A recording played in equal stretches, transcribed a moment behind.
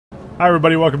Hi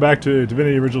everybody, welcome back to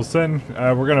Divinity Original Sin.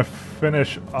 We're gonna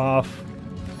finish off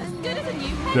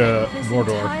the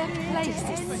Mordor.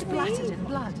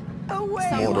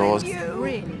 Mordor.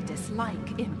 Really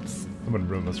dislike imps. Someone in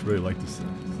the room must really like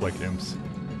imps.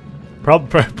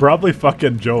 Probably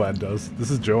fucking Joanne does. This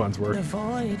is Joanne's work. The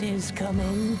void is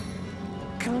coming.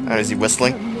 Oh, is he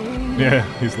whistling? Yeah,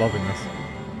 he's loving this.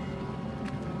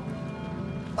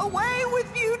 Away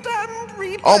with you, damned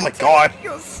reaper! Oh my god! Take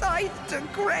your scythe to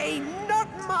grain, not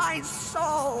my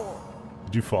soul!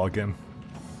 Did you fall again?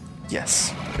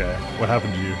 Yes. Okay, what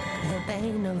happened to you? The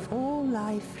bane of all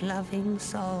life-loving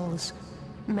souls,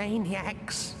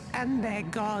 maniacs and their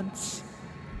gods.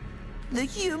 The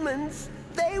humans,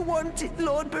 they wanted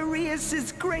Lord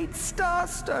Boreas' great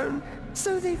starstone,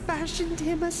 so they fashioned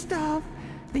him a staff,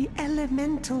 the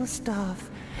elemental staff.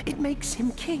 It makes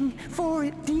him king, for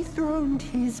it dethroned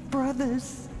his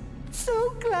brothers.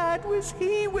 So glad was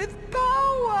he with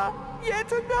power,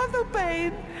 yet another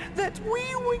bane, that we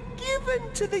were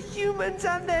given to the humans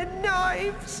and their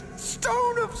knives.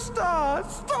 Stone of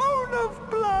stars, stone of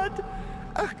blood,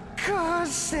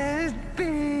 accursed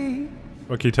be.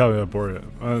 What can you tell me about Borea?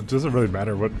 It doesn't really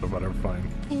matter, whatever, fine.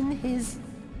 In his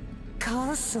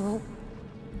castle,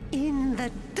 in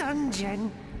the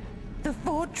dungeon, the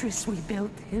fortress we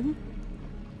built him,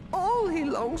 all he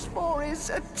longs for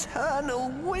is eternal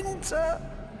winter,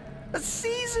 a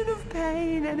season of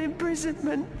pain and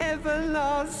imprisonment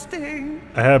everlasting.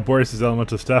 I have Boreas'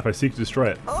 elemental staff, I seek to destroy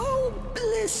it. Oh,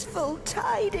 blissful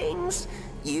tidings!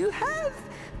 You have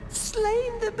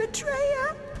slain the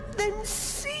betrayer, then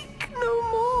seek no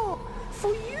more,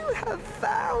 for you have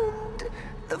found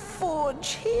the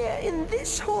forge here in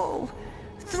this hall.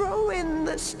 Throw in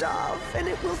the staff and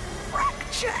it will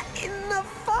fracture in the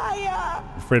fire.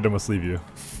 I'm afraid I must leave you.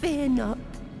 Fear not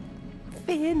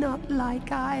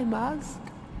like I must.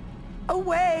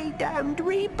 Away, damned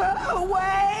reaper,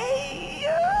 away!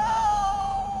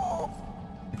 Oh!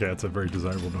 Okay, that's a very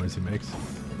desirable noise he makes.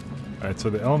 Alright, so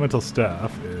the elemental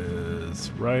staff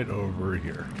is right over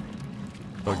here.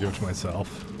 I'll give it to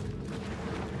myself.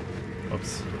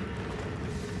 Oops.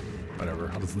 Whatever,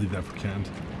 I'll just leave that for Kent.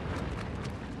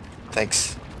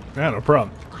 Thanks. Yeah, no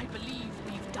problem. I believe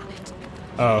we've done it.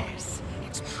 Oh. Yes,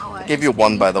 its power I gave you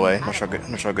one, by the way. Not sure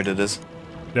how good it is.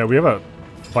 Yeah, we have a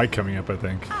fight coming up, I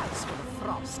think. As for the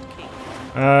Frost King,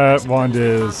 Wand we can't be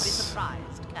is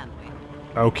surprised, can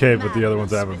we? okay, but the other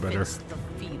ones I have are Madness better. befits the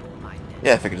feeble-minded.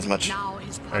 Yeah, I figured as much. Now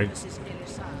his purpose is nearly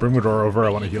served. Bring Medora over, I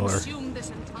want to heal her. Consume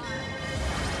this entire-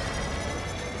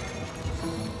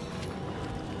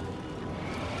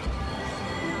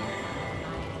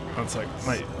 One sec,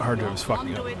 my hard drive is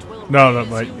fucking up. No,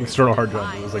 my external hard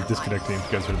drive was like disconnecting. You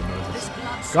guys heard the noises.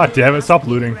 God damn it, stop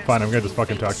looting. Fine, I'm gonna just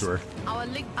fucking talk to her.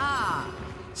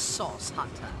 Source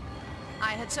Hunter.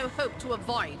 I had so hoped to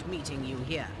avoid meeting you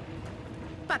here.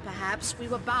 But perhaps we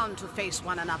were bound to face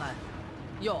one another.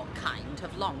 Your kind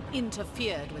have long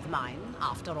interfered with mine,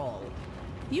 after all.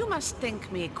 You must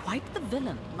think me quite the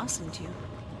villain, mustn't you?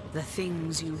 The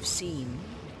things you've seen.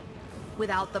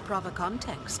 Without the proper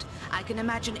context, I can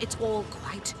imagine it's all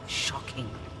quite shocking.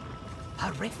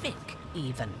 Horrific,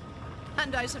 even.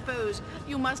 And I suppose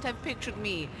you must have pictured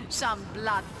me, some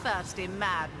bloodthirsty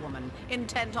madwoman,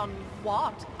 intent on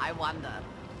what, I wonder?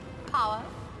 Power?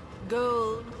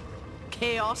 Gold?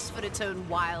 Chaos for its own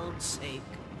wild sake?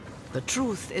 The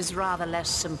truth is rather less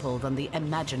simple than the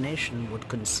imagination would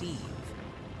conceive.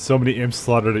 So many imps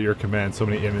slaughtered at your command, so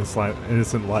many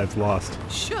innocent lives lost.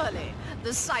 Surely,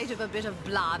 the sight of a bit of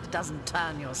blood doesn't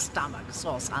turn your stomach,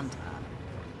 Source Hunter.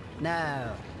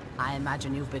 No, I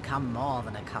imagine you've become more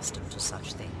than accustomed to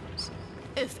such things.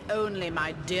 If only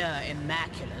my dear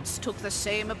Immaculates took the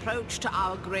same approach to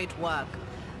our great work.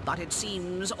 But it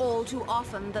seems all too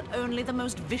often that only the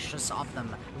most vicious of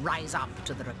them rise up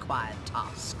to the required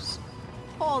tasks.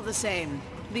 All the same,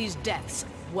 these deaths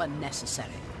were necessary.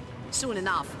 Soon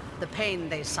enough, the pain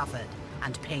they suffered,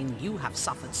 and pain you have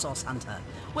suffered, Source Hunter,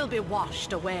 will be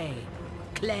washed away,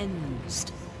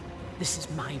 cleansed. This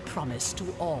is my promise to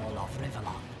all of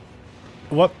Rivellon.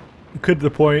 What could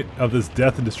the point of this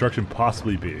death and destruction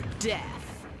possibly be?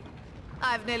 Death.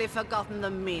 I've nearly forgotten the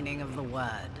meaning of the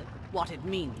word, what it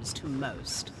means to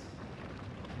most.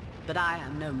 But I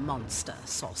am no monster,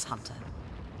 Source Hunter.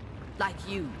 Like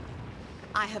you,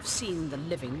 I have seen the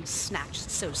living snatched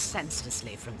so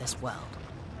senselessly from this world,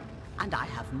 and I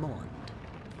have mourned.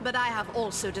 But I have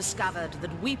also discovered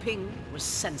that weeping was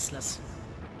senseless.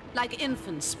 Like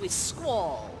infants, we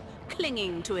squall,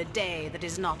 clinging to a day that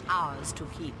is not ours to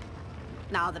keep.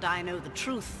 Now that I know the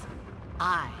truth,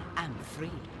 I am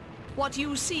free. What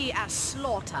you see as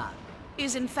slaughter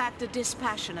is in fact a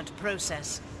dispassionate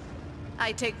process.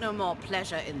 I take no more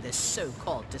pleasure in this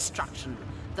so-called destruction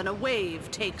than a wave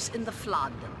takes in the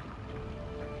flood.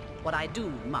 What I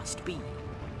do must be.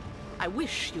 I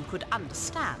wish you could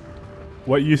understand.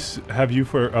 What use have you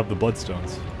of the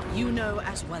bloodstones? You know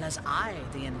as well as I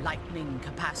the enlightening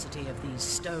capacity of these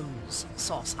stones,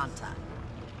 Source Hunter.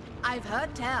 I've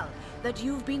heard tell that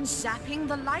you've been zapping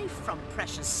the life from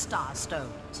precious star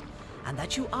stones, and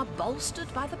that you are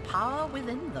bolstered by the power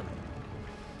within them.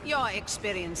 Your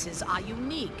experiences are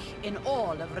unique in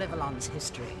all of Rivellon's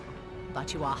history,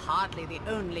 but you are hardly the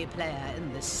only player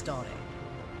in this story.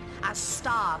 As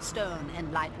Starstone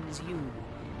enlightens you,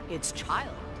 its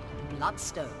child,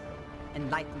 Bloodstone,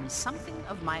 enlightens something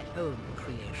of my own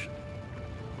creation.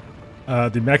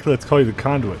 The Immaculates call you the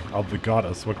conduit of the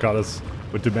goddess. What goddess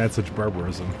would demand such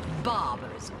barbarism?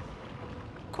 Barbarism.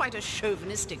 Quite a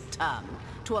chauvinistic term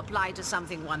to apply to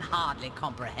something one hardly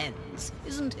comprehends,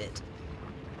 isn't it?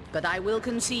 But I will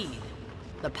concede,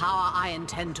 the power I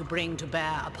intend to bring to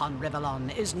bear upon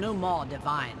Rivellon is no more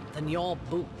divine than your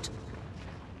boot.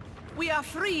 We are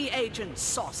free agents,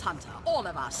 Source Hunter, all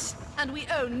of us, and we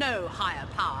owe no higher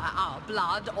power our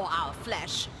blood or our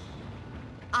flesh.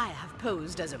 I have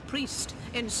posed as a priest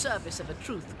in service of a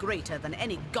truth greater than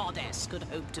any goddess could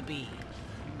hope to be.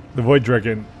 The Void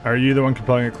Dragon, are you the one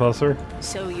compelling it closer?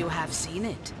 So you have seen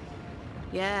it?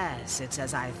 Yes, it's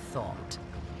as I thought.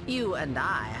 You and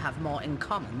I have more in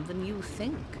common than you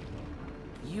think.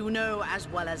 You know as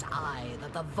well as I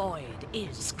that the Void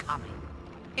is coming.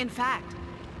 In fact,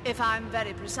 if I'm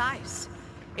very precise,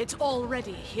 it's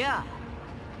already here.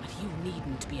 But you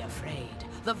needn't be afraid.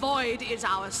 The Void is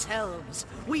ourselves.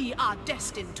 We are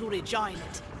destined to rejoin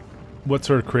it. What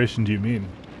sort of creation do you mean?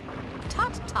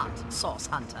 Tut-tut, Source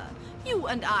Hunter. You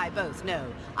and I both know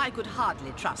I could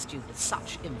hardly trust you with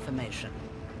such information.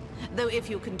 Though if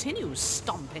you continue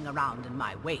stomping around in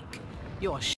my wake,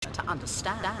 you're sure to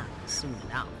understand soon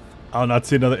enough. I'll not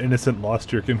see another innocent lost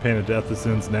to your campaign of death as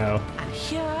sins now. And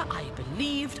here I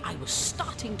believed I was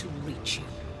starting to reach you.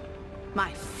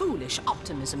 My foolish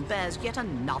optimism bears yet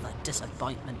another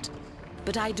disappointment.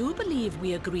 But I do believe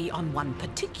we agree on one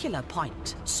particular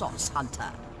point, Source Hunter.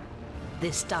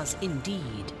 This does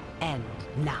indeed end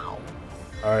now.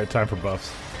 Alright, time for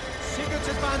buffs. Sigurd's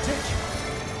advantage!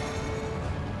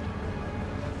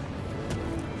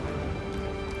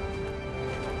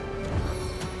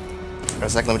 For a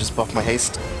second, let me just buff my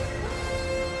haste.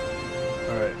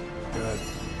 Alright, good.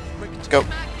 Let's go.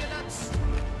 Immaculates,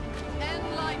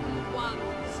 enlightened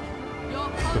ones, your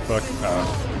The fuck?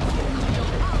 pulses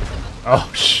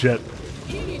Oh shit.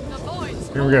 heed the Void's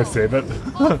Here we gotta save it.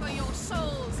 Offer your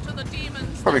souls to the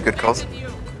demons Probably a that good cause. created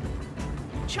you.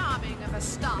 Charming of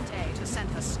Astarte to send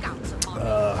her scouts upon me,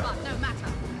 but no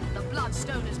matter. The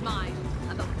Bloodstone is mine,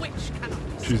 and the witch cannot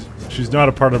be She's not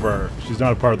a part of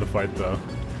the fight though.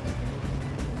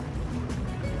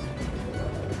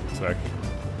 Sec.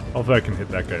 Hopefully I can hit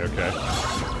that guy okay.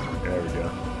 There we go.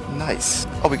 Nice.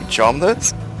 Oh, we can charm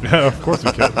this? Yeah, of course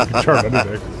we can. We can charm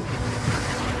anything.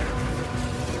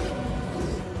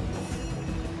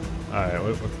 Alright,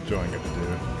 what's Joan gonna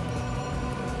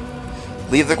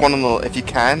do? Leave the one on the... If you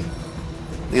can,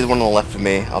 leave the one on the left for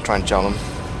me. I'll try and charm him.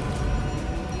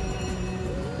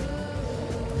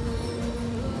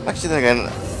 Actually, then again...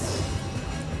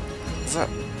 Is that...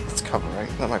 That's cover, right?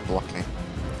 That might block me.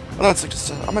 Oh no, it's like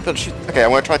just... I might be able to shoot... Okay, I'm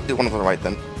gonna try to do one on the right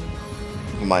then.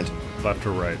 Never mind. Left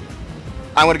or right?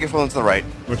 I'm gonna give one to the right.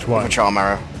 Which With one? a charm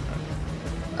arrow.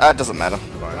 It doesn't matter.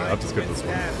 Fine, I'll just get this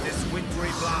one. This wintry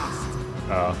blast.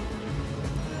 Oh.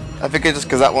 I figured just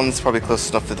because that one's probably close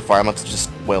enough to the fire to just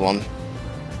wail on.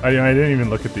 I didn't even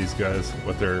look at these guys,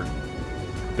 what they're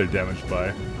damaged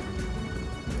by.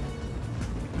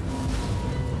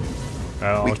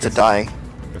 Weak to dying.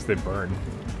 I guess they burn.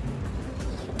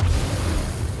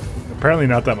 Apparently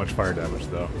not that much fire damage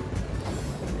though.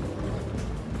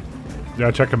 Yeah,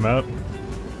 check them out.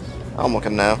 I'm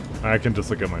looking now. I can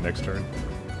just look at my next turn.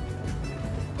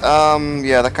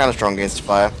 Yeah, they're kind of strong against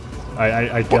fire.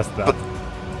 I guessed that.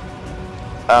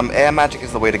 Air magic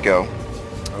is the way to go.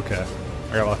 Okay.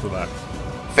 I got lots of that.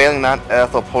 Failing that,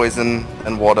 earth or poison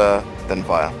and water, then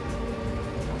fire.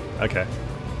 Okay.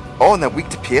 Oh, and they're weak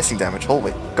to piercing damage.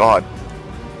 Holy god.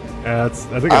 I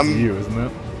think that's you, isn't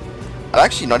it? I'm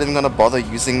actually not even gonna bother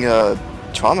using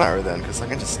charm arrow then, because I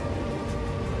can just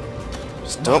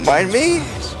don't mind me.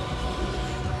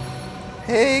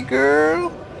 Hey,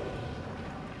 girl.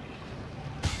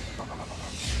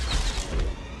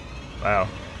 Wow.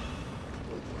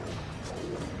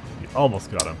 You almost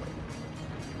got him.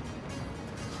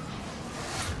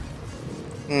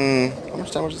 How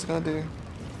much damage is it gonna do?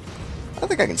 I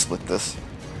think I can split this.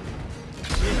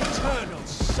 Eternal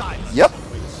Silence. Yep.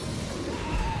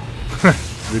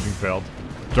 Leaving failed.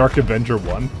 Dark Avenger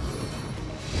 1?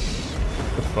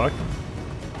 The fuck?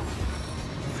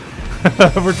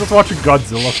 We're just watching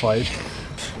Godzilla fight.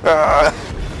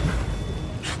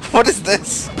 What is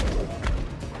this?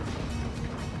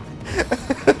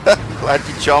 Glad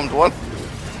you charmed one.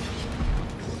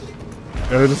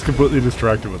 Yeah, they're just completely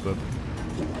distracted with it.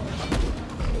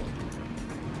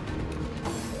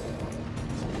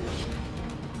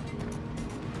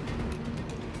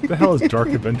 What the hell is Dark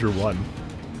Avenger 1?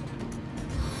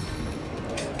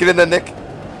 Get in there, Nick.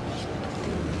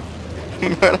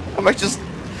 Am I just...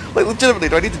 Like, legitimately,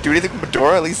 do I need to do anything with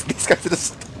Medora? At least these guys are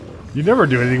just... You never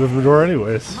do anything with Medora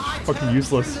anyways. Fucking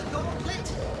useless.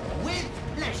 With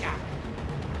pleasure.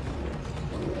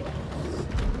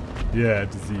 Yeah,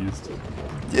 diseased.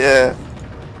 Yeah.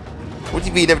 What do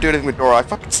you mean you never do anything with Medora? I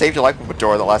fucking saved your life with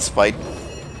Medora the last fight.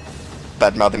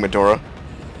 Bad-mouthing Medora.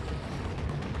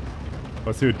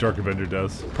 Let's see what Dark Avenger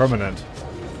does. Permanent.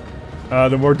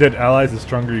 The more dead allies, the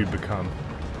stronger you become.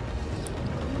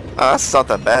 That's not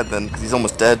that bad then, because he's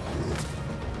almost dead.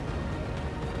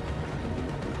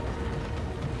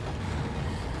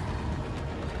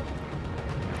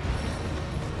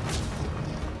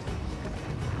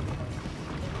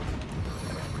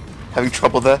 Having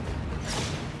trouble there?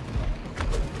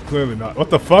 Clearly not. What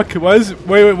the fuck?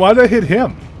 Wait, why did I hit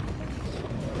him?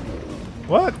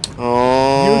 What?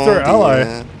 Oh, He was our ally.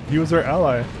 dear. He was our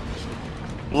ally.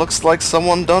 Looks like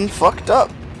someone done fucked up.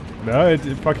 No, it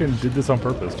fucking did this on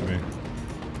purpose to me.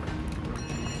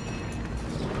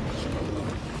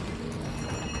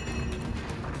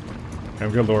 I'm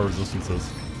gonna lower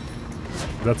resistances.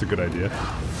 That's a good idea.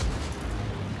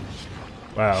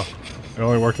 Wow. It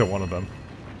only worked on one of them.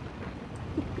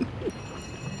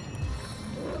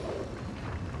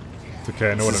 It's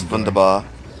okay, I know what This I'm is doing. wunderbar.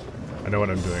 I know what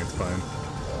I'm doing, it's fine.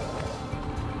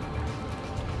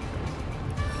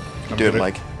 I'm Do it, good at-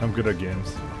 Mike. I'm good at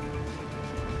games.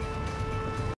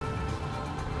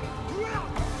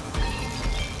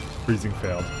 Freezing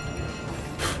failed.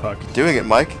 Fuck. Doing it,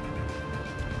 Mike.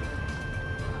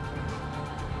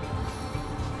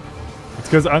 It's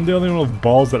because I'm the only one with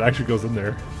balls that actually goes in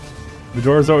there. The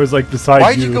door's always like beside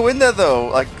Why'd you go in there though?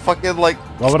 Like fucking like.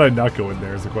 Why would I not go in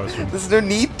there is the question. There's no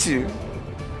need to.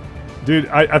 Dude,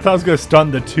 I thought I was going to stun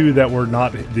the two that were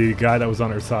not the guy that was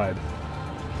on our side.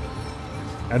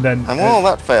 And then... And well,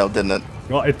 that failed, didn't it?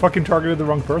 Well, it fucking targeted the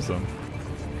wrong person.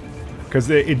 Because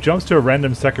it jumps to a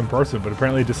random second person, but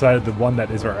apparently it decided the one that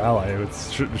is our ally. It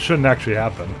shouldn't actually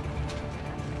happen.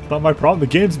 Not my problem. The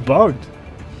game's bugged.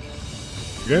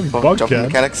 The game's bugged, Jumping Ken.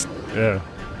 mechanics. Yeah.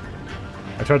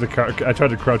 I tried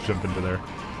to crouch jump into there.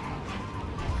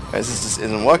 This just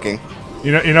isn't working.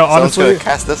 You know, So I'm just honestly, gonna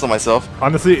cast this on myself.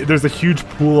 honestly, there's a huge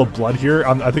pool of blood here.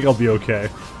 I think I'll be okay.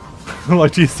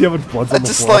 Like, do you see how much blood's on the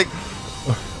Just floor? like,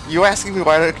 you asking me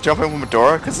why I don't jump in with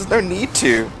Medora? Because there's no need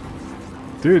to.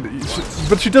 Dude,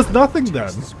 but she does nothing then.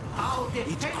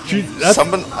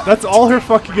 Someone. That's all her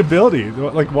fucking ability.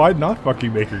 Like, why not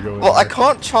fucking make her go in Well, I there?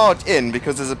 can't charge in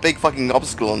because there's a big fucking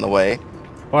obstacle in the way.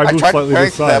 Oh, I moved tried slightly preparing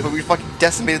to for the that, side. but we fucking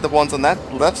decimated the ones on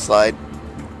that left side.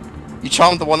 You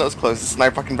charmed the one that was closest, and I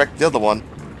fucking wrecked the other one.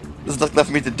 There's nothing left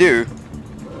for me to do.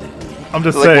 I'm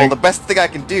just Like, well, saying. the best thing I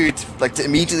can do to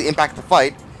immediately impact the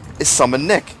fight is summon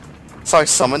Nick. So I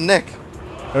summon Nick.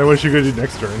 Hey, what is she gonna do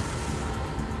next turn?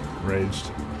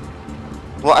 Raged.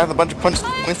 Well, I have a bunch of punches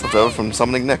points left over from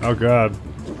summoning Nick. Oh god.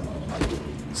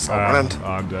 Summon. Oh,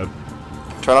 I'm dead.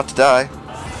 Try not to die.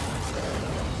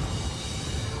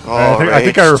 Oh, I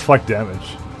think I raged. reflect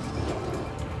damage.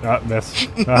 Ah, miss.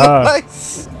 Ah.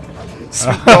 Nice.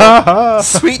 Sweet Doge.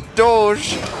 Sweet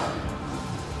Doge.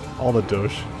 All the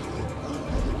doge.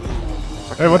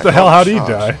 Hey, what the hell? How'd he Charge.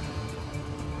 die?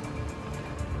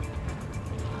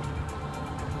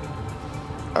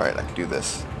 Alright, I can do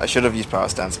this. I should have used power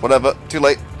stance. Whatever. Too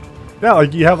late. Yeah,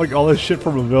 like you have like all this shit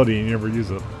from ability and you never use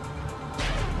it.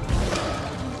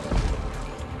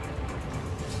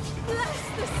 Bless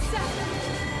the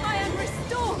Seven! I am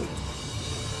restored!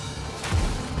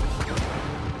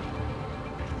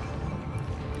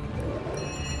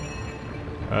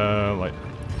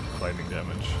 Lightning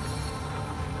damage.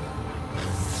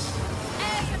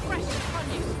 Air suppression upon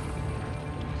you!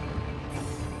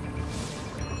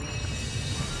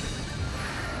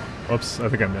 Oops, I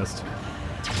think I missed.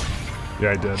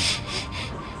 Yeah, I did.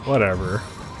 Whatever.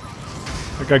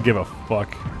 Like I give a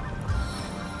fuck.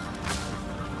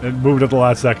 It moved at the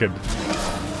last second.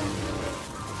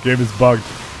 Game is bugged.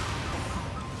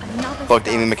 Another Bugged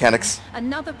star. aiming mechanics.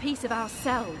 Another piece of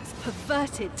ourselves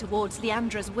perverted towards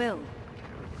Leandra's will.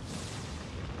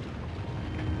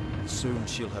 Soon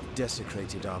she'll have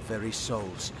desecrated our very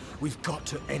souls. We've got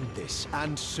to end this,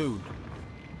 and soon.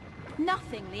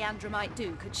 Nothing Leandra might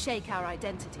do could shake our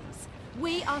identities.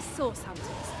 We are source hunters.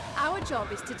 Our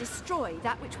job is to destroy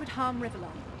that which would harm Rivellon.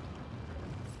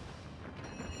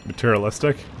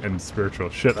 Materialistic and spiritual.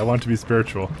 Shit, I want to be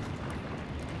spiritual.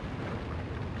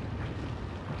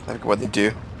 I think what they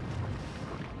do.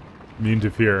 Immune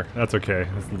to fear. That's okay.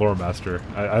 It's the lore master.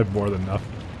 I have more than enough.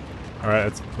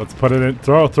 Alright, let's put it in.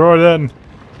 Throw it in!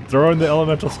 Throw in the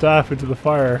elemental staff into the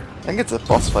fire. I think it's a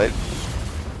boss fight.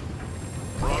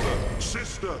 Brother,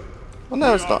 sister. Well,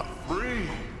 no, it's not. Free.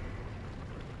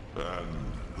 And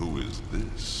who is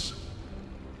this?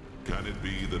 Can it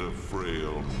be that a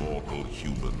frail mortal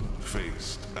human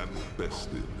faced and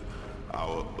bested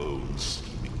our own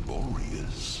scheming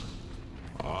Boreas?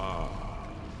 Ah,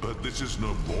 but this is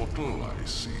no mortal, I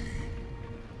see.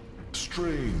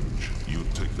 Strange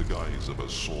you'd take the guise of a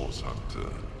source hunter.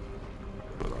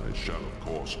 But I shall of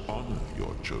course honor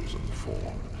your chosen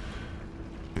form.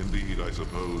 Indeed, I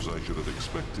suppose I should have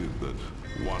expected that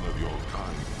one of your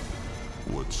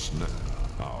kind would snare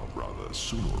our brother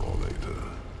sooner or later.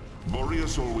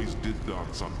 Boreas always did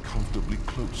dance uncomfortably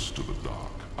close to the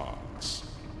dark arts.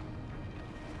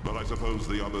 But I suppose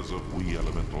the others of we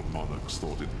elemental monarchs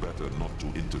thought it better not to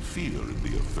interfere in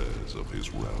the affairs of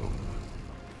his realm.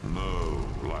 No,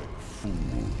 like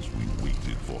fools we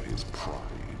waited for his pride,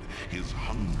 his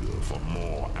hunger for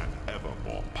more and ever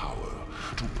more power,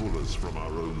 to pull us from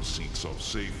our own seats of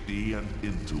safety and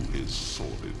into his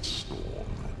sordid storm.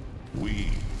 We,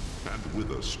 and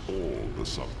with us all the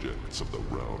subjects of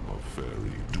the realm of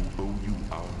Fairy, do owe you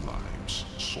our lives,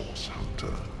 Source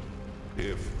Hunter.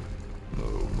 If, no,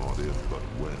 not if, but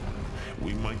when,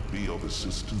 we might be of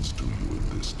assistance to you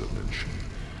in this dimension,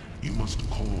 you must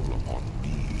call upon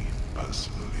me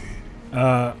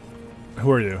personally.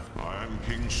 Who are you? I am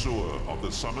King Sewer of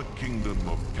the Summit Kingdom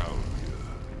of Calvia,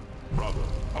 brother,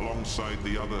 alongside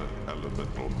the other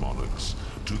elemental monarchs,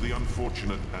 to the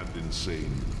unfortunate and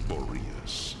insane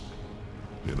Boreas.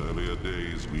 In earlier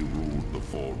days, we ruled the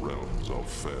four realms of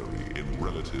Fairy in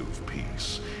relative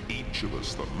peace, each of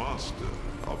us the master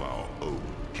of our own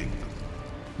kingdom.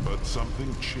 But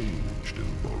something changed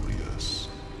in Boreas.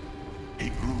 He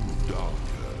grew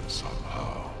darker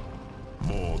somehow,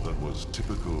 more than was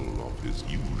typical of his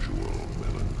usual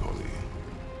melancholy.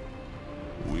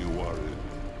 We worried,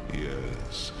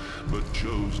 yes, but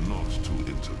chose not to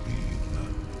intervene.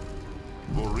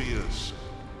 Boreas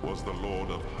was the Lord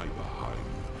of Hyperheim,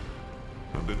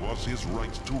 and it was his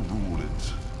right to rule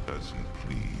it as he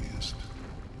pleased.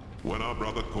 When our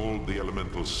brother called the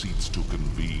elemental seats to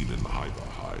convene in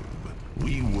Hyperheim,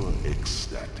 we were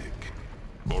ecstatic.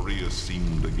 Boreas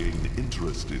seemed again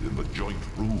interested in the joint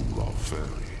rule of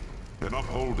Fairy, in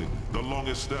upholding the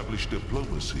long-established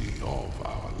diplomacy of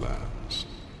our lands.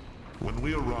 When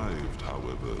we arrived,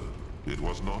 however, it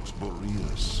was not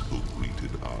Boreas who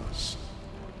greeted us,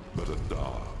 but a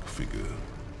dark figure.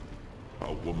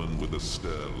 A woman with a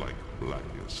stare like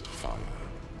blackest fire.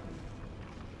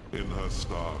 In her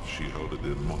staff she held a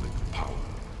demonic power,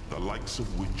 the likes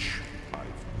of which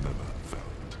I've never felt.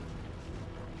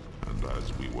 And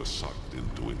as we were sucked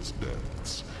into its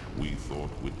depths, we thought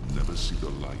we'd never see the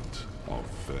light of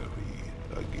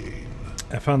Fairy again.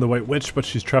 I found the White Witch, but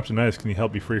she's trapped in ice. Can you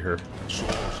help me free her?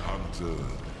 Source Hunter,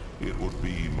 it would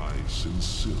be my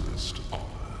sincerest honor.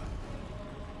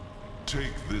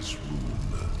 Take this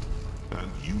rune,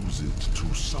 and use it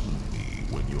to summon me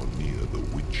when you're near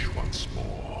the witch once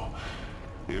more.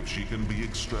 If she can be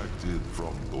extracted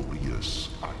from Boreas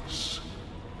ice,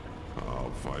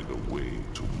 I'll find a way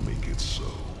to make it so.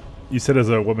 You said as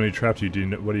a woman who trapped you,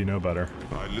 what do you know about her?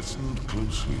 I listened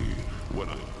closely when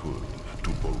I could to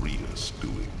Boreas'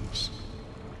 doings.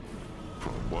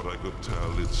 From what I could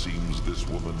tell, it seems this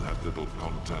woman had little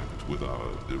contact with our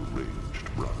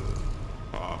deranged brother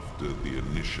after the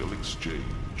initial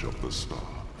exchange of the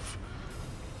staff.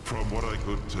 From what I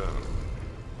could tell,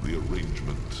 the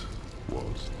arrangement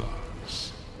was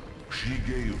thus. She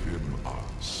gave him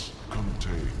us,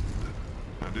 contained,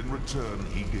 and in return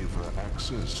he gave her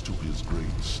access to his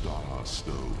great star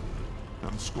stone,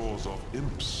 and scores of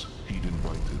imps he'd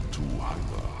invited to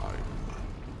Hyperheim.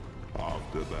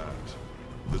 After that,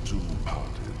 the two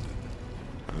parted,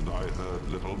 and I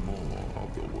heard little more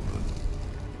of the woman.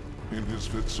 In his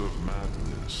fits of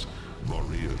madness,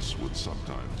 Boreas would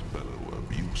sometimes bellow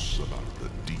abuse about the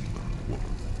demon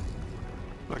woman.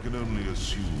 I can only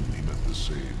assume he meant the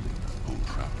same who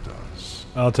trapped us.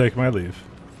 I'll take my leave.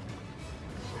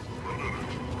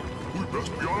 We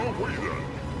best be on our way then.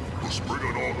 The spring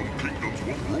and autumn kingdoms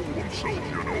won't rule themselves,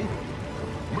 you know.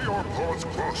 May our paths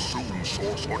cross soon,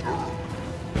 Source Hunter.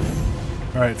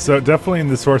 Alright, so definitely in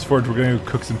the Source Forge we're gonna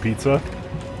cook some pizza.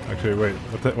 Actually, wait,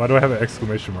 why do I have an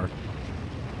exclamation mark?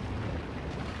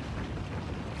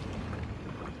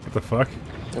 What the fuck?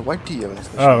 Yeah, why do you have an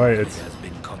exclamation Oh, mark? wait, it's... It has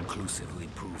been conclusively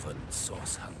proven,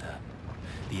 Source Hunter.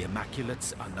 The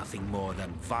Immaculates are nothing more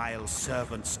than vile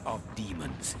servants of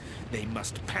demons. They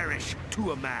must perish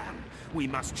to a man. We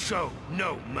must show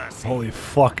no mercy. Holy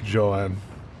fuck, Joanne.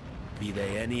 Be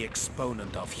they any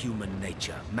exponent of human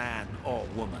nature, man or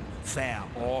woman, fair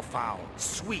or foul,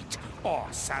 sweet or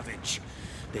savage,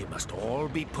 they must all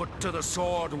be put to the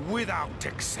sword without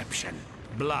exception.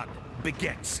 Blood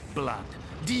begets blood.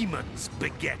 Demons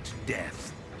beget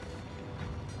death.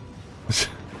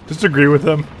 Just agree with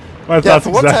him. My Yeah, thoughts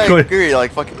for once exactly. I agree.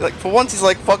 Like, for once he's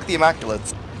like, fuck the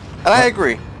Immaculates. And I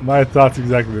agree. My thoughts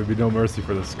exactly. There'd be no mercy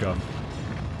for this scum.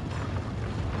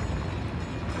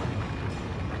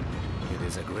 It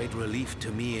is a great relief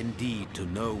to me indeed to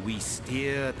know we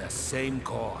steer the same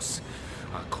course.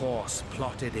 A course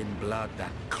plotted in blood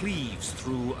that cleaves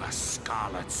through a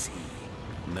scarlet sea.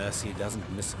 Mercy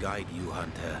doesn't misguide you,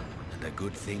 Hunter, and a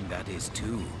good thing that is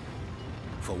too.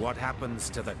 For what happens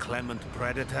to the clement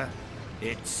predator?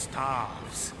 It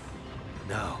starves.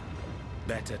 No,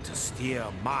 better to steer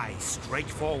my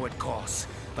straightforward course.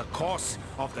 The course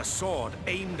of the sword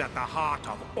aimed at the heart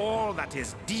of all that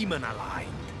is demon-aligned.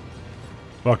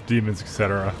 Fuck demons,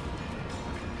 etc.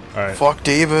 Alright. Fuck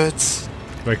Davids.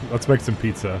 Let's make some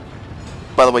pizza.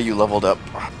 By the way, you leveled up.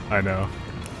 I know.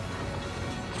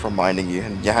 For reminding you,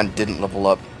 and Jahan didn't level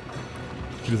up.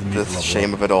 She doesn't need to The level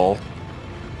shame up. of it all.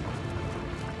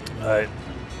 Alright.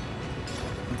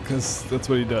 Because that's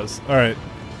what he does. Alright.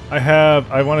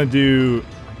 I want to do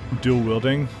dual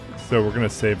wielding, so we're going to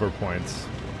save our points.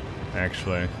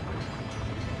 Actually.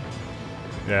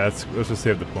 Yeah, let's just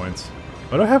save the points.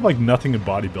 But I have like nothing in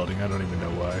bodybuilding, I don't even know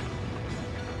why.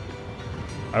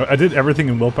 I did everything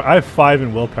in willpower. I have 5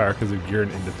 in willpower because of gear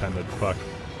and independent. Fuck.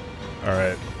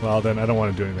 Alright, well then I don't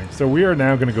want to do anything. So we are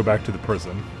now going to go back to the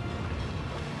prison.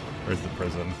 Where's the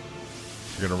prison?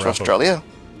 We're going To Australia?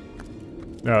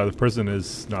 No, the prison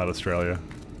is not Australia.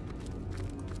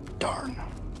 Darn.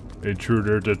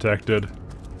 Intruder detected.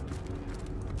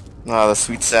 Ah, the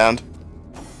sweet sound.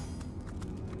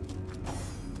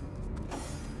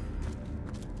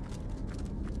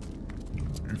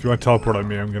 If you want to teleport on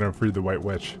me, I'm going to free the White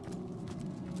Witch.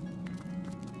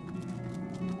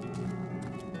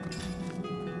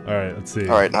 Alright, let's see.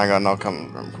 Alright, hang on, I'll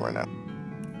come right now.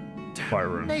 Fire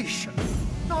room. Nation!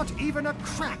 Not even a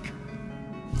crack!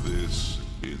 This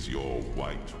is your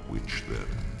White Witch, then.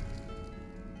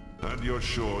 And you're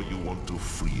sure you want to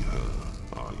free her,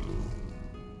 are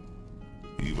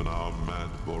you? Even our mad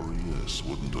Boreas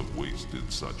wouldn't have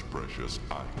wasted such precious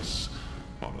ice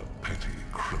on a petty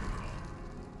criminal.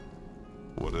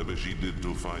 Whatever she did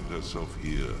to find herself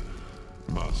here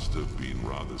must have been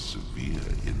rather severe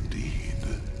indeed.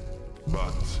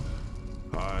 But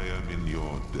I am in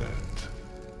your debt,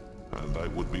 and I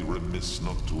would be remiss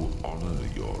not to honor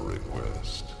your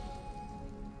request.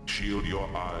 Shield your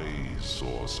eyes,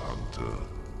 Source Hunter.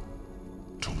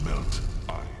 To melt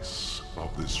ice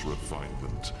of this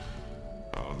refinement,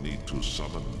 I'll need to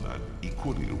summon an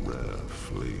equally rare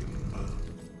flame.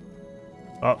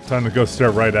 Oh, time to go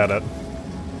stare right at it.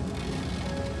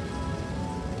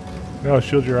 No,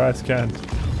 shield your eyes, Ken.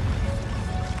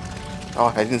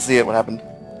 Oh, I didn't see it. What happened?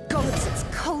 Gods, it's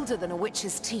colder than a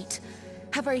witch's teat.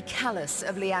 How very callous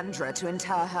of Leandra to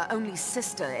inter her only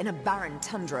sister in a barren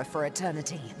tundra for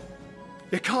eternity.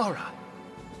 Ikara!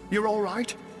 You're all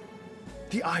right?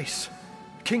 The ice,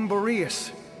 King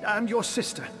Boreas, and your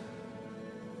sister.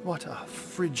 What a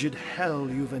frigid hell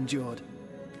you've endured.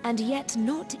 And yet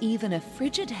not even a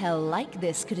frigid hell like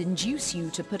this could induce you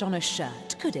to put on a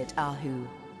shirt, could it, Ahu?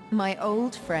 My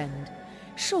old friend,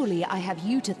 surely I have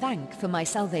you to thank for my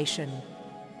salvation.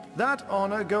 That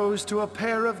honor goes to a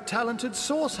pair of talented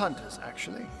source hunters,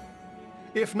 actually.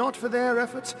 If not for their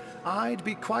efforts, I'd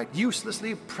be quite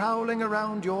uselessly prowling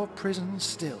around your prison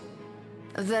still.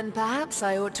 Then perhaps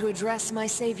I ought to address my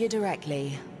savior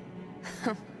directly.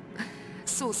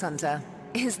 Source Hunter,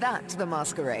 is that the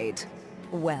masquerade?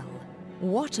 Well,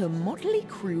 what a motley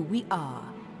crew we are.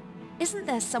 Isn't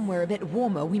there somewhere a bit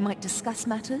warmer we might discuss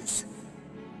matters?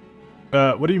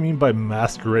 What do you mean by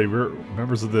masquerade? We're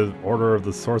members of the Order of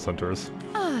the Source Hunters.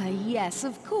 Ah, yes,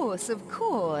 of course, of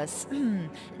course.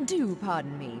 Do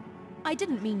pardon me. I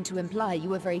didn't mean to imply you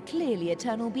were very clearly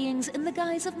eternal beings in the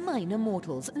guise of minor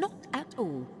mortals. Not at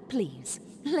all. Please,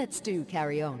 let's do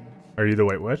carry on. Are you the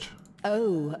White Witch?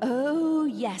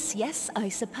 Yes, I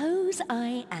suppose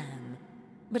I am.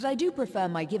 But I do prefer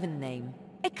my given name.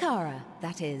 Ikara,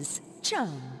 that is,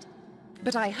 charmed.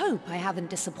 But I hope I haven't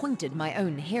disappointed my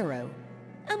own hero.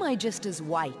 Am I just as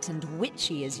white and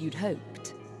witchy as you'd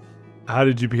hoped? How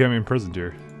did you become imprisoned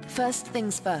here? First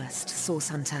things first, Source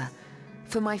Hunter.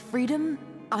 For my freedom,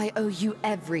 I owe you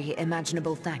every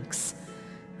imaginable thanks.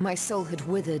 My soul had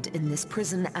withered in this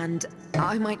prison, and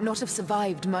I might not have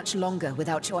survived much longer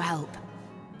without your help.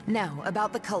 Now,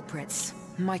 about the culprits.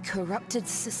 My corrupted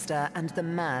sister and the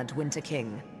mad Winter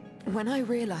King. When I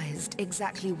realized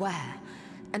exactly where,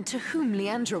 and to whom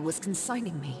Leandra was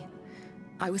consigning me,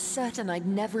 I was certain I'd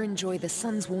never enjoy the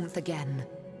sun's warmth again.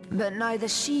 But neither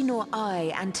she nor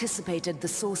I anticipated the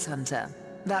Source Hunter.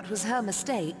 That was her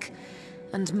mistake,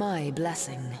 and my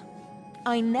blessing.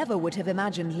 I never would have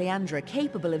imagined Leandra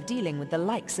capable of dealing with the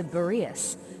likes of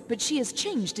Boreas, but she has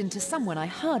changed into someone I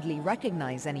hardly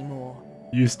recognize anymore.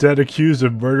 You stand accused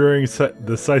of murdering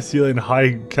the Sicilian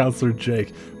High Councilor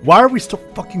Jake. Why are we still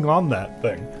fucking on that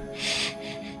thing?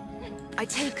 I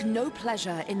take no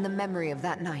pleasure in the memory of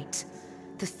that night.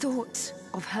 The thought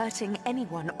of hurting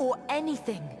anyone or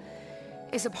anything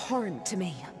is abhorrent to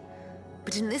me.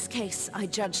 But in this case, I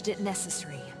judged it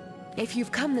necessary. If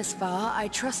you've come this far, I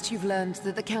trust you've learned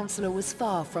that the councilor was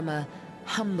far from a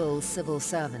humble civil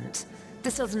servant.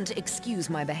 This doesn't excuse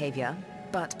my behavior,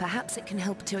 but perhaps it can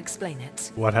help to explain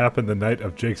it. What happened the night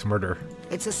of Jake's murder?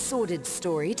 It's a sordid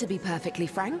story, to be perfectly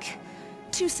frank.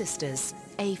 Two sisters,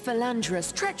 a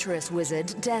philanderous, treacherous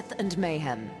wizard, death and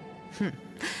mayhem.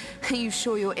 Are you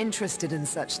sure you're interested in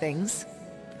such things?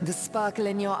 The sparkle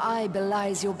in your eye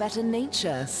belies your better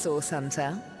nature, Source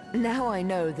Hunter. Now I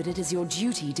know that it is your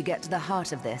duty to get to the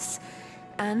heart of this.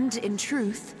 And, in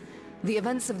truth, the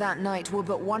events of that night were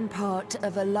but one part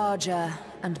of a larger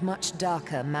and much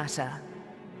darker matter.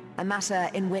 A matter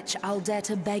in which I'll dare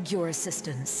to beg your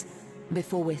assistance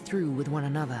before we're through with one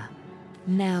another.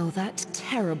 Now that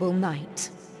terrible night.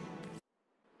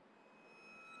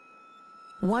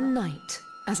 One night,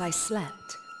 as I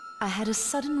slept, I had a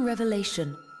sudden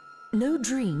revelation. No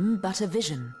dream, but a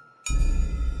vision.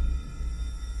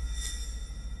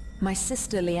 My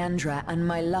sister Leandra and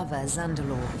my lover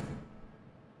Zandalor.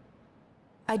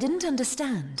 I didn't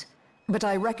understand, but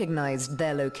I recognized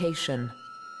their location.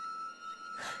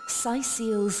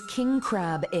 Sicil's King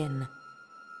Crab Inn.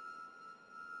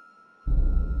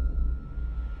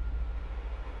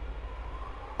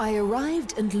 I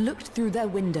arrived and looked through their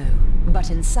window, but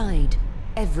inside,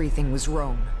 everything was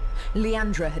wrong.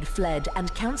 Leandra had fled,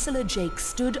 and Councilor Jake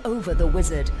stood over the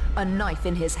wizard, a knife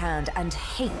in his hand and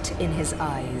hate in his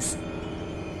eyes.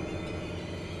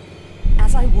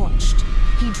 As I watched,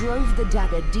 he drove the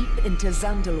dagger deep into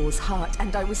Zandalor's heart,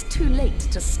 and I was too late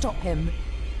to stop him.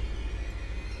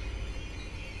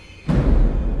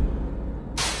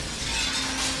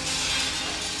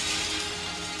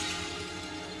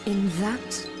 In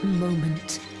that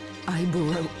moment, I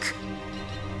broke.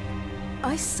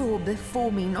 I saw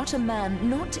before me not a man,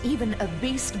 not even a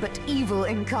beast, but evil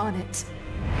incarnate.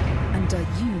 And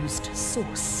I used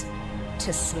Source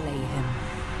to slay him.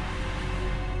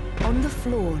 On the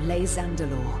floor lay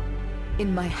Zandalor.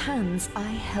 In my hands, I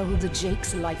held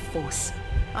Jake's life force.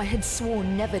 I had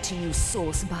sworn never to use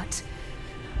Source, but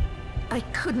I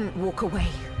couldn't walk away.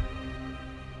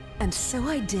 And so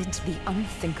I did the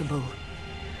unthinkable.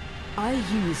 I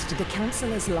used the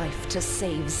Councilor's life to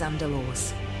save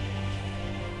Zandalor's.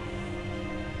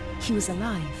 He was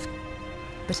alive,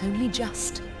 but only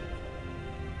just.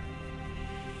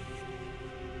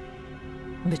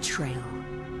 Betrayal.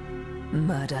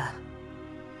 Murder.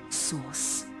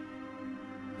 Source.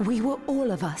 We were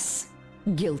all of us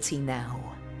guilty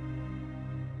now.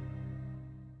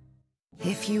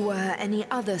 If you were any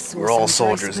other Source, we're all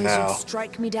soldiers now. You'd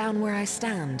strike me down where I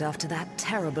stand after that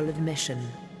terrible admission.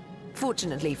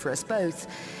 Fortunately for us both,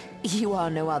 you are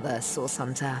no other Source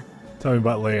Hunter. Tell me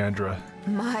about Leandra.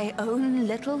 My own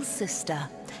little sister,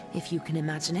 if you can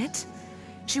imagine it.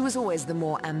 She was always the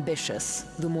more ambitious,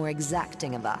 the more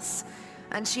exacting of us,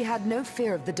 and she had no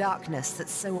fear of the darkness that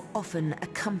so often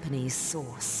accompanies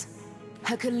Source.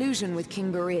 Her collusion with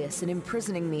King Boreas in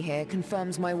imprisoning me here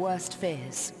confirms my worst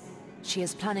fears. She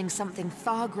is planning something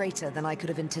far greater than I could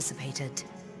have anticipated.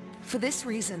 For this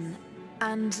reason,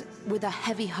 and with a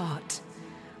heavy heart,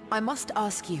 I must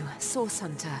ask you, Source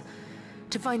Hunter,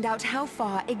 to find out how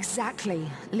far exactly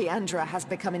Leandra has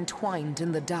become entwined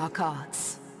in the dark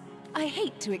arts. I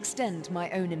hate to extend my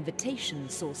own invitation,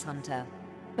 Source Hunter,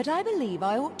 but I believe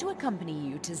I ought to accompany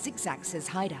you to Zigzax's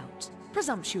hideout.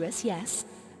 Presumptuous, yes,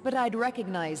 but I'd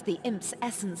recognize the imp's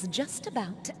essence just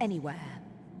about anywhere.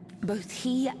 Both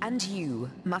he and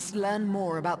you must learn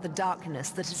more about the darkness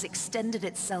that has extended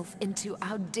itself into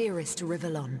our dearest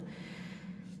Rivellon.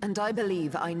 And I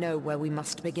believe I know where we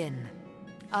must begin.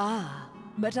 Ah,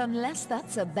 but unless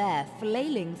that's a bear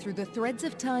flailing through the threads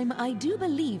of time, I do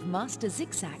believe Master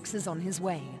Zigzags is on his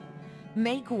way.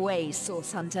 Make way,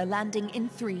 Source Hunter, landing in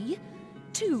 3,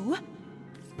 2...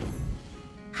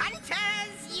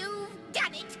 Hunters, you've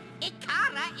done it!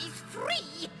 Ikara is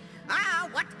free! Ah,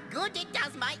 what good it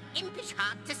does my impish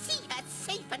heart to see her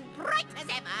safe and bright as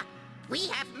ever! We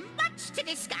have much to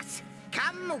discuss.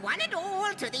 Come one and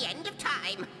all to the end of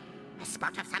time. A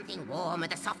spot of something warm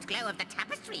and the soft glow of the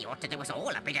tapestry ought to do us all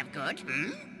a bit of good,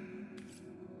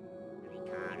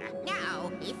 Ikara,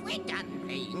 now, if we're done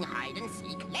playing hide and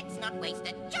seek, let's not waste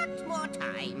a jot more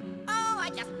time. Oh, I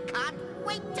just can't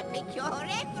wait to pick your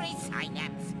every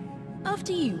synapse.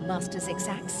 After you, Master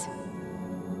Zigzags.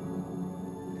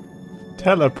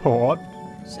 Teleport?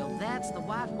 So that's the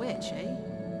White Witch, eh?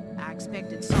 I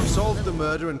expected We've someone... solved the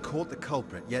murder and caught the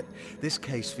culprit, yet this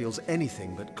case feels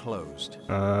anything but closed.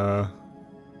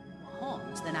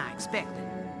 horns than I expected.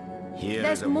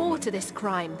 There's more to this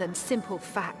crime than simple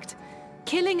fact.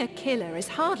 Killing a killer is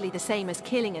hardly the same as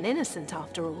killing an innocent,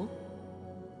 after all.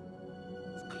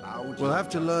 We'll have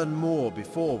to learn more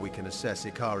before we can assess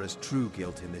Ikara's true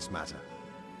guilt in this matter.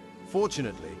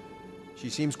 Fortunately, she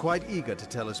seems quite eager to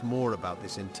tell us more about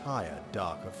this entire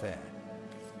dark affair.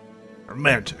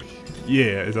 Romantic.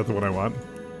 Yeah, is that the one I want?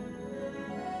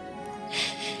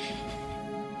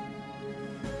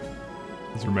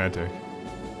 It's romantic.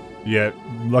 Yeah,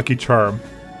 lucky charm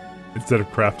instead of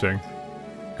crafting.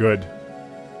 Good.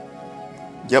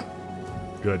 Yep.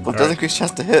 Good. Well, it does increase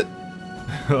chance to hit.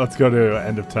 Let's go to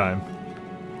end of time.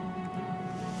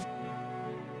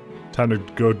 Time to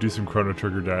go do some Chrono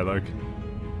Trigger dialogue.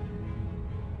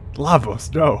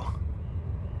 Lavos, no.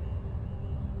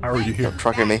 How are you here? Stop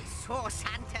trucking me. Source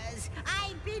Hunters,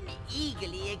 I've been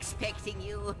eagerly expecting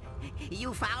you.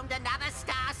 You found another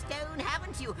star stone,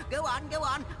 haven't you? Go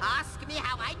on, ask me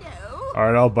how I know.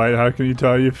 Alright, I'll bite. How can you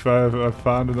tell if I've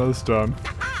found another stone?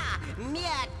 Aha!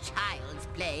 Mere child's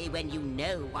play when you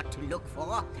know what to look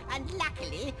for, and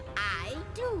luckily, I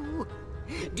do.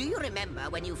 Do you remember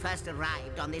when you first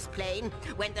arrived on this plane?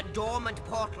 When the dormant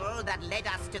portal that led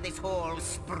us to this hall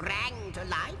sprang to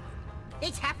life?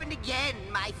 It's happened again,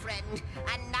 my friend.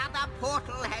 Another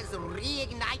portal has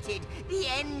reignited. The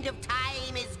end of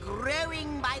time is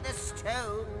growing by the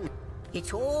stone.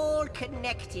 It's all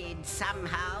connected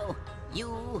somehow.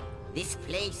 You, this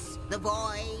place, the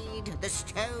void, the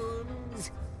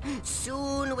stones.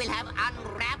 Soon we'll have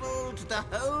unraveled the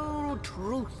whole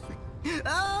truth.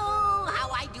 Oh, how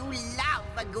I do love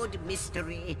a good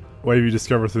mystery. What have you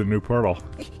discovered through the new portal?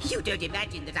 You don't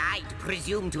imagine that I'd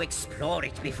presume to explore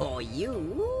it before you?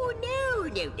 No,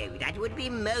 that would be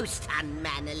most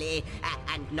unmannerly.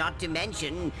 And not to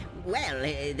mention, well,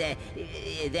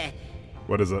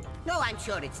 What is it? No, I'm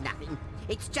sure it's nothing.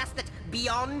 It's just that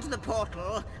beyond the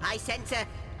portal, I sense a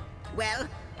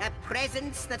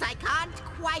presence that I can't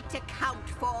quite account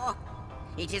for.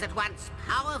 It is at once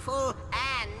powerful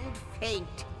and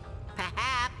faint.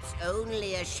 Perhaps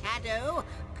only a shadow,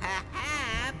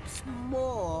 perhaps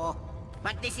more.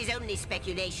 But this is only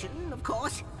speculation, of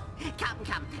course.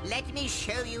 Come, let me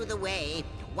show you the way.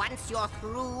 Once you're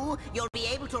through, you'll be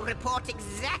able to report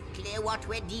exactly what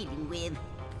we're dealing with.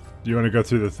 Do you want to go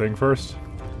through the thing first?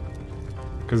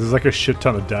 Because there's like a shit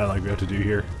ton of dialogue we have to do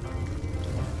here.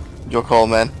 Your call,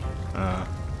 man.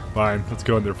 Fine, let's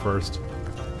go in there first.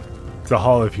 It's the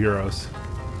Hall of Heroes.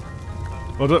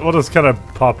 We'll just kind of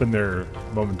pop in there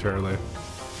momentarily.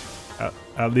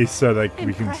 At least so that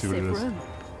we can see what it is. Room.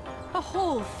 A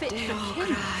hall fit for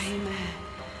kings.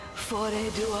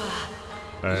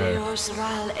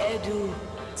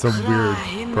 Some weird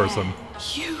person.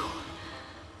 You.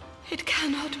 It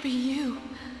cannot be you.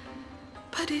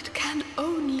 But it can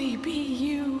only be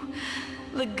you.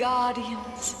 The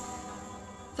Guardians.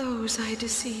 Those I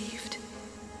deceived.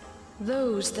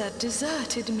 Those that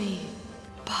deserted me.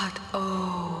 But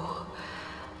oh,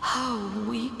 how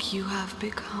weak you have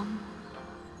become.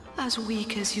 As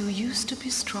weak as you used to be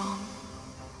strong.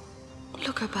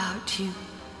 Look about you.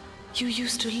 You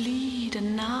used to lead,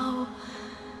 and now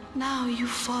you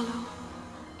follow.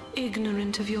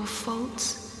 Ignorant of your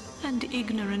faults, and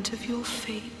ignorant of your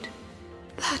fate.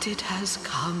 That it has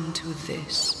come to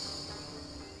this.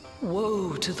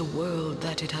 Woe to the world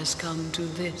that it has come to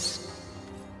this.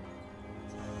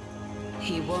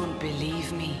 He won't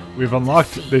believe me. We've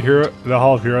unlocked the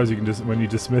Hall of Heroes. You can just when you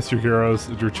dismiss your heroes,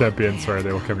 your champions, sorry,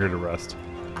 they will come here to rest.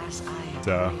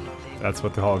 So that's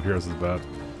what the Hall of Heroes is about.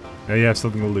 Now you have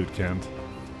something to loot, Kent.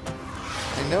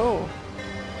 I know.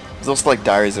 There's also like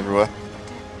diaries everywhere.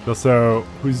 Also,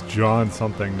 who's John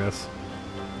something this?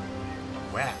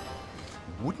 Well,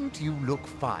 Wouldn't you look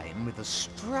fine with a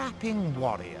strapping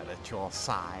warrior at your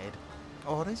side?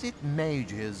 Or is it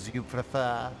mages you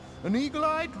prefer? An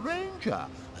eagle-eyed ranger?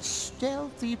 A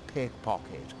stealthy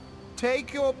pickpocket?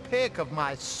 Take your pick of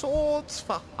my swords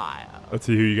for hire. Let's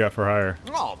see who you got for hire.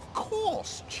 Of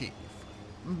course, Chief.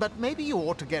 But maybe you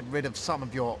ought to get rid of some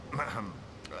of your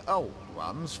old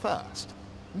ones first.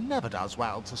 Never does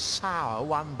well to sour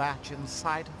one batch in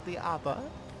sight of the other.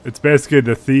 It's basically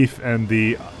the thief and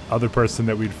the other person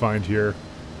that we'd find here,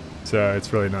 so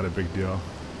it's really not a big deal.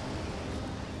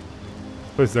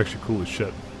 This place is actually cool as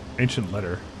shit. Ancient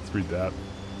letter. Let's read that.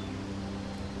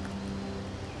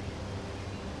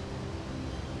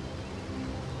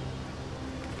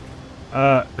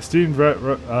 Esteemed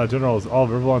generals, all of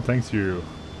Riverlawn thanks you.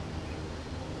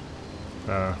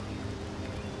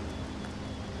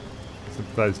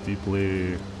 Sympathize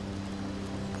deeply.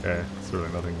 Okay, there's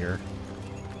really nothing here.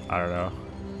 I don't know.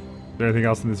 Is there anything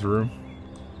else in this room?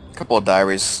 A couple of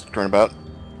diaries thrown about.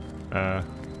 How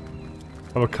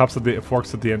about cups at the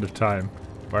forks at the end of time?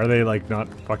 Why are they like not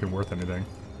fucking worth anything?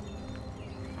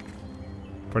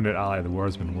 Friended ally, the war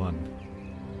has been won.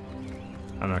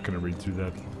 I'm not gonna read through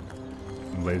that.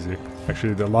 I'm lazy.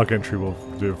 Actually, the log entry will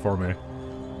do it for me.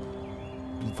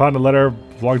 Found a letter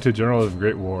belonging to a general of the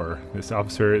Great War. This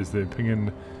officer is the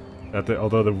opinion that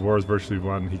although the war is virtually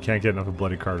won, he can't get enough of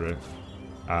bloody carnage.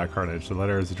 The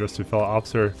letter is addressed to a fellow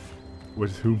officer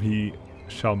with whom he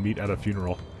shall meet at a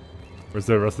funeral. Where's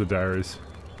the rest of the diaries?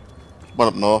 One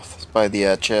up north by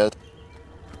the chairs.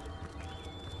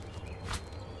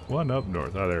 One up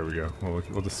north. Oh, there we go. Well,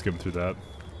 we'll just skim through that.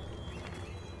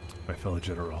 My fellow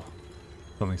general.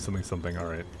 Something, something, something.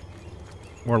 Alright.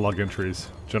 More log entries.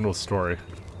 General story.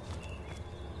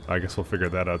 I guess we'll figure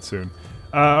that out soon.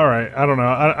 Alright, I don't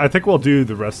know. I think we'll do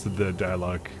the rest of the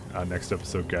dialogue next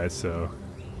episode, guys. So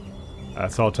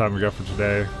that's all the time we got for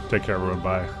today. Take care, everyone.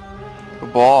 Bye.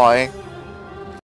 Bye.